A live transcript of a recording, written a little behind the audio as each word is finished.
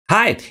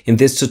Hi, in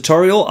this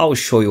tutorial I'll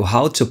show you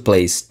how to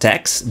place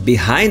text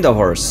behind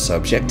our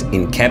subject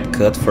in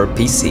Capcut for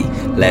PC.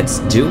 Let's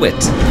do it!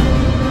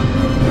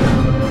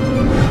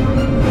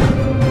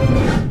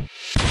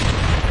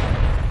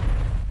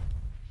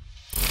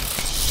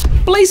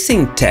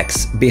 Placing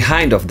text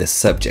behind of the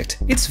subject,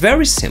 it's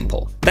very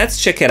simple. Let's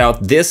check it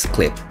out this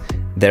clip.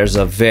 There's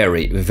a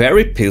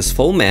very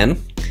peaceful man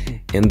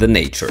in the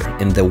nature,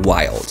 in the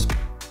wild.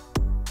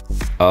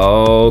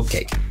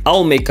 Okay,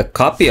 I'll make a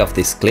copy of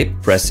this clip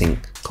pressing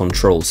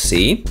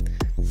Ctrl+C,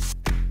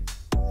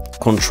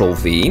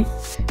 Ctrl+V,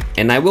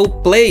 and I will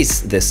place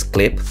this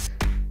clip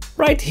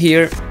right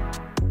here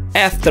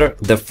after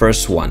the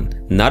first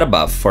one, not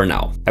above for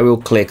now. I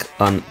will click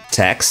on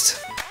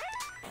text,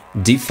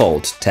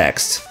 default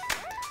text.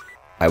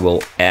 I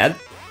will add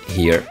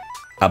here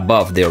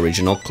above the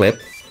original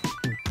clip.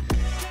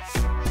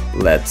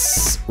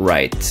 Let's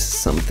write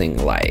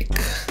something like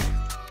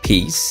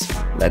peace.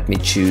 Let me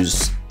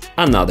choose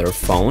another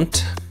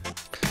font.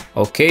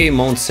 Okay,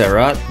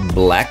 Montserrat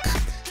black.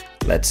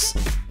 Let's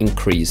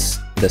increase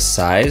the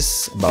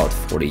size about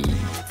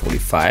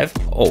 45.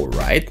 All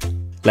right.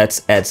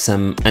 Let's add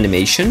some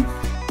animation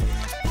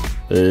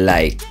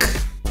like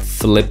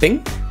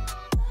flipping.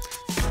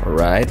 All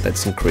right,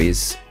 let's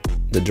increase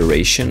the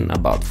duration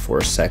about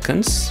 4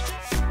 seconds.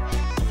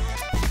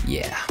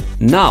 Yeah.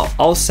 Now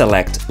I'll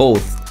select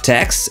both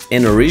text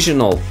and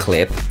original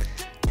clip,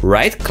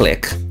 right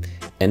click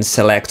and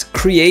select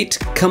create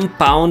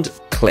compound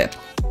clip.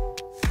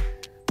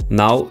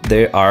 Now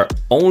there are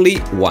only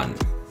one.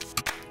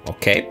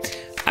 Okay,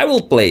 I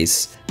will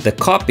place the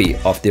copy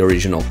of the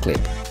original clip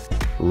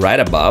right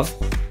above.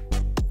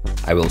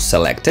 I will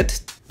select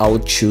it. I'll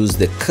choose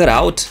the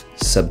cutout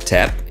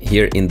subtab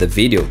here in the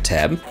video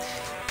tab,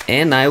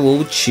 and I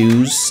will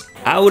choose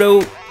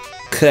auto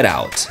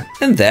cutout.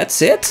 And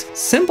that's it.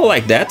 Simple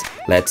like that.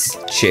 Let's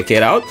check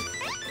it out.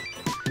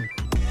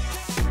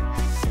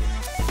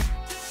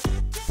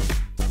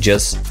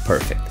 Just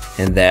perfect.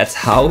 And that's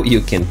how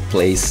you can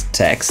place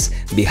text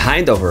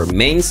behind our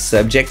main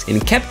subject in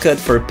Capcut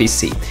for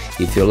PC.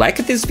 If you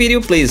liked this video,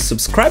 please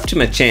subscribe to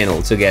my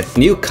channel to get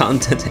new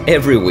content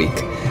every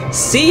week.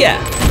 See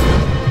ya!